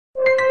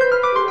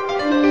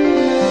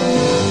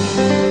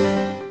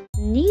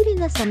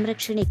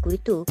ಸಂರಕ್ಷಣೆ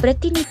ಕುರಿತು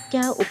ಪ್ರತಿನಿತ್ಯ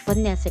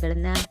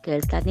ಉಪನ್ಯಾಸಗಳನ್ನ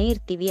ಕೇಳ್ತಾನೆ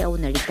ಇರ್ತೀವಿ, ಅವು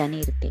ನಡೀತಾನೆ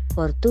ಇರುತ್ತೆ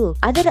ಹೊರತು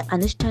ಅದರ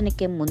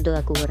ಅನುಷ್ಠಾನಕ್ಕೆ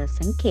ಮುಂದಾಗುವವರ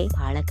ಸಂಖ್ಯೆ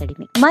ಬಹಳ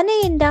ಕಡಿಮೆ.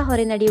 ಮನೆಯಿಂದ ಹೊರ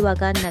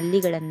ನಡೆಯುವಾಗ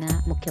ನಲ್ಲಿಗಳನ್ನ,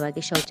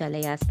 ಮುಖ್ಯವಾಗಿ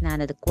ಶೌಚಾಲಯ,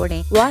 ಸ್ನಾನದ ಕೋಣೆ,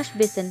 ವಾಶ್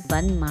ಬೇಸಿನ್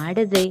ಬಂದ್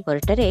ಮಾಡದೆ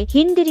ಹೊರಟರೆ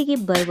ಹಿಂದಿರುಗಿ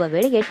ಬರುವ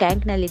ವೇಳೆಗೆ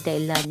ಟ್ಯಾಂಕ್ ನಲ್ಲಿದ್ದ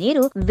ಎಲ್ಲಾ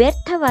ನೀರು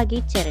ವ್ಯರ್ಥವಾಗಿ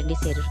ಚರಂಡಿ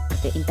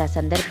ಸೇರಿರುತ್ತದೆ. ಇಂತಹ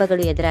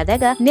ಸಂದರ್ಭಗಳು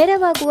ಎದುರಾದಾಗ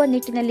ನೆರವಾಗುವ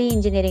ನಿಟ್ಟಿನಲ್ಲಿ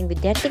ಇಂಜಿನಿಯರಿಂಗ್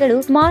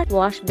ವಿದ್ಯಾರ್ಥಿಗಳು ಸ್ಮಾರ್ಟ್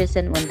ವಾಶ್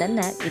ಬೇಸಿನ್ ಒಂದನ್ನ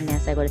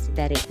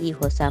ವಿನ್ಯಾಸಗೊಳಿಸಿದ್ದಾರೆ. ಈ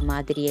ಹೊಸ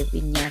ಮಾದರಿಯ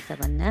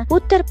ವಿನ್ಯಾಸವನ್ನ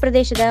ಉತ್ತರ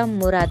ಪ್ರದೇಶದ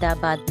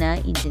ಮುರಾದಾಬಾದ್ನ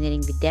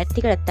ಇಂಜಿನಿಯರಿಂಗ್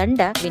ವಿದ್ಯಾರ್ಥಿಗಳ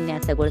ತಂಡ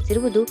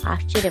ವಿನ್ಯಾಸಗೊಳಿಸಿರುವುದು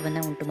ಆಶ್ಚರ್ಯವನ್ನ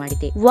ಉಂಟು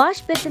ಮಾಡಿದೆ.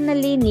 ವಾಶ್ ಬೇಸಿನ್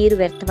ನಲ್ಲಿ ನೀರು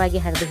ವ್ಯರ್ಥವಾಗಿ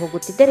ಹರಿದು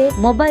ಹೋಗುತ್ತಿದ್ದರೆ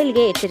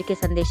ಮೊಬೈಲ್ಗೆ ಎಚ್ಚರಿಕೆ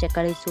ಸಂದೇಶ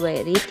ಕಳುಹಿಸುವ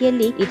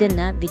ರೀತಿಯಲ್ಲಿ ಇದನ್ನ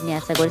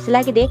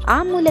ವಿನ್ಯಾಸಗೊಳಿಸಲಾಗಿದೆ.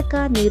 ಆ ಮೂಲಕ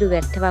ನೀರು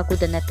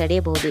ವ್ಯರ್ಥವಾಗುವುದನ್ನ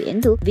ತಡೆಯಬಹುದು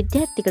ಎಂದು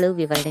ವಿದ್ಯಾರ್ಥಿಗಳು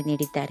ವಿವರಣೆ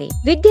ನೀಡಿದ್ದಾರೆ.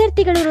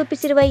 ವಿದ್ಯಾರ್ಥಿಗಳು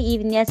ರೂಪಿಸಿರುವ ಈ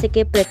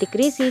ವಿನ್ಯಾಸಕ್ಕೆ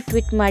ಪ್ರತಿಕ್ರಿಯಿಸಿ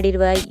ಟ್ವೀಟ್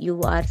ಮಾಡಿರುವ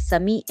UR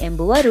ಸಮಿ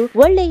ಎಂಬುವರು,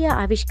 ಒಳ್ಳೆಯ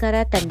ಆವಿಷ್ಕಾರ,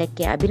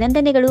 ತಂಡಕ್ಕೆ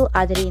ಅಭಿನಂದನೆಗಳು.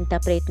 ಆದರೆ ಇಂತಹ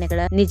ಪ್ರಯತ್ನಗಳ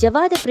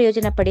ನಿಜವಾದ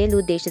ಪ್ರಯೋಜನ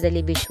ಪಡೆಯಲು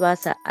ದೇಶದಲ್ಲಿ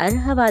ವಿಶ್ವಾಸ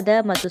ಅರ್ಹವಾದ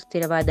ಮತ್ತು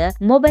ಸ್ಥಿರವಾದ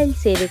ಮೊಬೈಲ್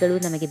ಸೇವೆಗಳು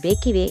ನಮಗೆ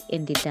ಬೇಕಿವೆ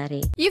ಎಂದಿದ್ದಾರೆ.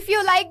 If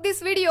you like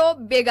this video,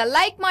 ಬೇಗ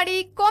ಲೈಕ್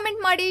ಮಾಡಿ,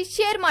 ಕಾಮೆಂಟ್ ಮಾಡಿ,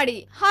 ಶೇರ್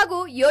ಮಾಡಿ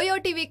ಹಾಗೂ ಯೋಯೋ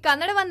ಟಿವಿ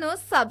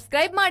ಕನ್ನಡವನ್ನು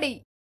ಸಬ್ಸ್ಕ್ರೈಬ್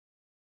ಮಾಡಿ.